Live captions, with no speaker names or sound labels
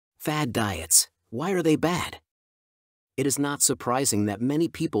Fad diets, why are they bad? It is not surprising that many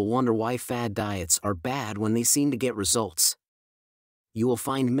people wonder why fad diets are bad when they seem to get results. You will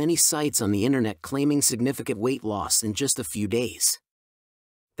find many sites on the internet claiming significant weight loss in just a few days.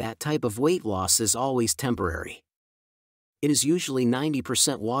 That type of weight loss is always temporary. It is usually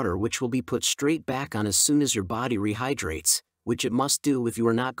 90% water, which will be put straight back on as soon as your body rehydrates, which it must do if you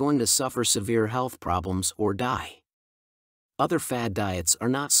are not going to suffer severe health problems or die. Other fad diets are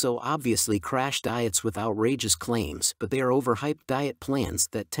not so obviously crash diets with outrageous claims, but they are overhyped diet plans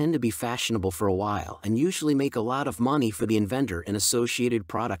that tend to be fashionable for a while and usually make a lot of money for the inventor and associated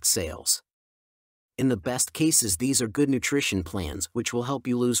product sales. In the best cases, these are good nutrition plans which will help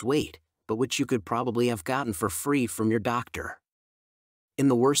you lose weight, but which you could probably have gotten for free from your doctor. In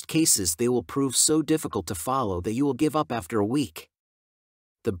the worst cases, they will prove so difficult to follow that you will give up after a week.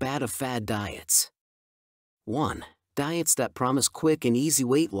 The bad of fad diets. 1. Diets that promise quick and easy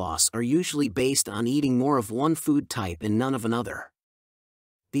weight loss are usually based on eating more of one food type and none of another.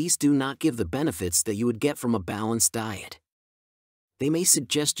 These do not give the benefits that you would get from a balanced diet. They may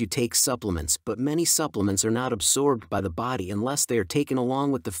suggest you take supplements, but many supplements are not absorbed by the body unless they are taken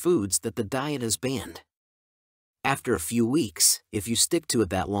along with the foods that the diet has banned. After a few weeks, if you stick to it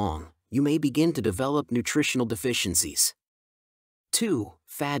that long, you may begin to develop nutritional deficiencies. 2.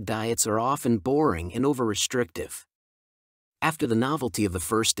 Fad diets are often boring and over-restrictive. After the novelty of the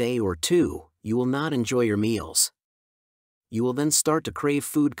first day or two, you will not enjoy your meals. You will then start to crave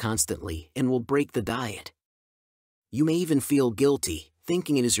food constantly and will break the diet. You may even feel guilty,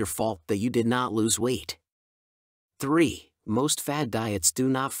 thinking it is your fault that you did not lose weight. 3. Most fad diets do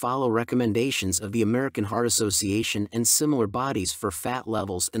not follow recommendations of the American Heart Association and similar bodies for fat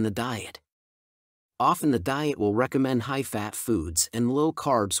levels in the diet. Often the diet will recommend high-fat foods and low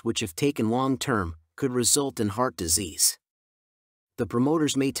carbs, which if taken long-term, could result in heart disease. The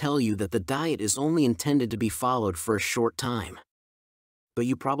promoters may tell you that the diet is only intended to be followed for a short time. But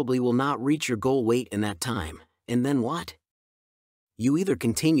you probably will not reach your goal weight in that time, and then what? You either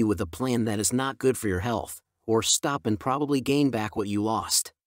continue with a plan that is not good for your health, or stop and probably gain back what you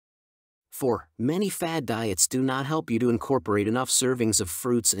lost. 4. Many fad diets do not help you to incorporate enough servings of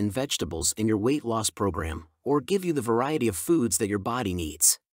fruits and vegetables in your weight loss program, or give you the variety of foods that your body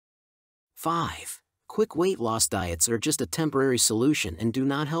needs. 5. Quick weight loss diets are just a temporary solution and do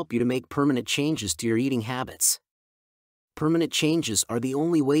not help you to make permanent changes to your eating habits. Permanent changes are the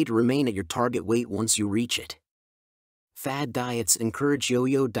only way to remain at your target weight once you reach it. Fad diets encourage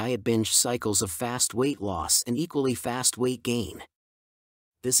yo-yo diet binge cycles of fast weight loss and equally fast weight gain.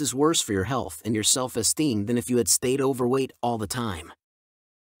 This is worse for your health and your self-esteem than if you had stayed overweight all the time.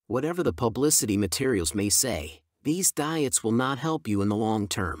 Whatever the publicity materials may say, these diets will not help you in the long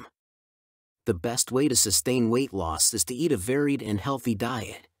term. The best way to sustain weight loss is to eat a varied and healthy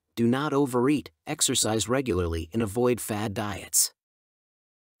diet. Do not overeat, exercise regularly, and avoid fad diets.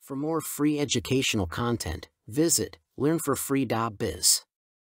 For more free educational content, visit learnforfree.biz.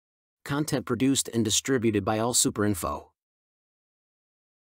 Content produced and distributed by AllSuperInfo.